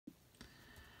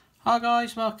Hi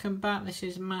guys, welcome back. This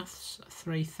is Maths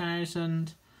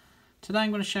 3000. Today I'm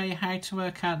going to show you how to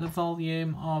work out the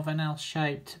volume of an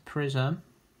L-shaped prism.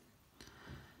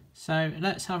 So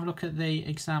let's have a look at the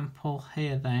example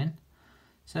here then.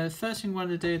 So the first thing we want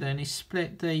to do then is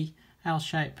split the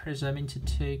L-shaped prism into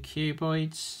two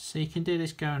cuboids. So you can do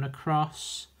this going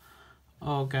across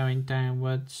or going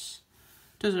downwards.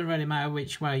 Doesn't really matter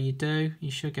which way you do,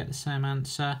 you should get the same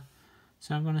answer.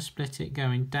 So I'm going to split it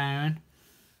going down.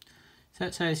 So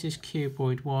let's say this is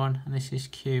cuboid 1 and this is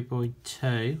cuboid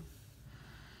 2.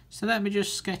 So let me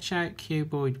just sketch out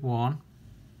cuboid 1.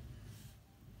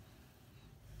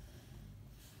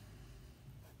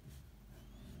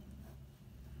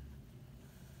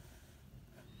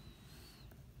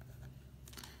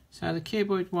 So the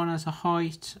cuboid 1 has a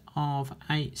height of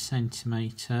 8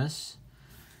 centimetres.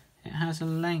 It has a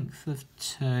length of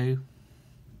 2.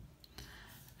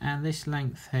 And this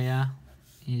length here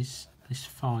is this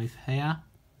 5 here.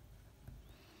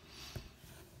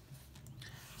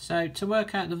 So to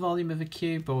work out the volume of a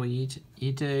cuboid,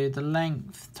 you do the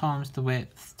length times the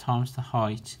width times the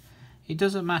height. It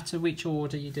doesn't matter which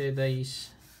order you do these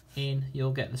in,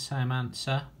 you'll get the same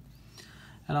answer,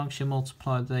 as long as you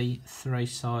multiply the three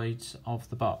sides of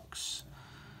the box.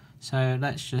 So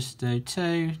let's just do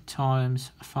 2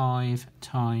 times 5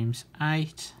 times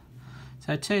 8.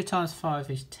 So 2 times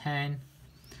 5 is 10.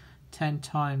 10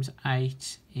 times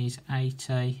 8 is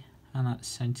 80, and that's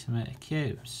centimetre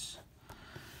cubes.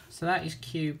 So that is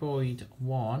cuboid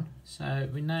 1. So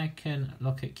we now can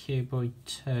look at cuboid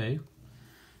 2.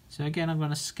 So again, I'm going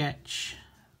to sketch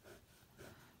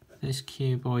this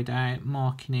cuboid out,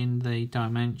 marking in the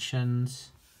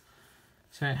dimensions.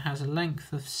 So it has a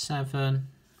length of 7,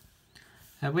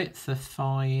 a width of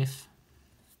 5,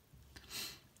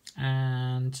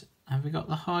 and have we got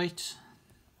the height?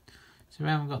 So we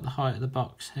haven't got the height of the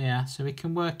box here, so we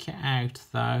can work it out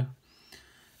though,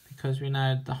 because we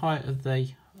know the height of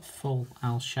the full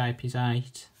L shape is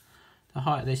 8, the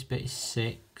height of this bit is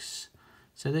 6,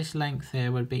 so this length here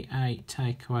would be 8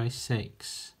 take away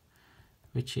 6,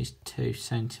 which is 2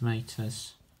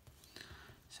 centimetres.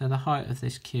 So the height of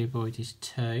this cuboid is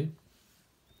 2.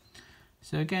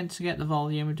 So again, to get the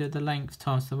volume, we do the length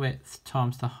times the width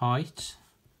times the height.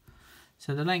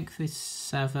 So the length is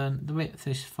 7, the width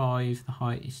is 5, the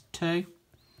height is 2.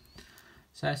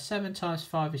 So 7 times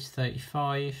 5 is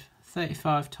 35,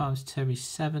 35 times 2 is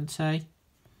 70.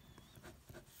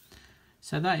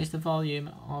 So that is the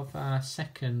volume of our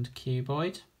second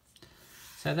cuboid.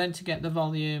 So then to get the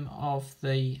volume of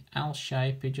the L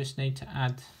shape, we just need to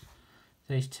add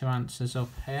these two answers up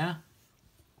here.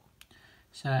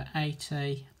 So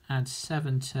 80 add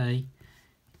 70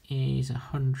 is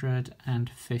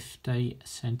 150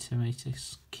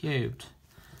 centimetres cubed,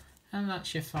 and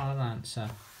that's your final answer.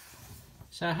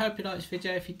 So I hope you liked this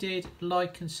video. If you did,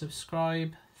 like and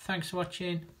subscribe. Thanks for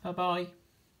watching. Bye bye.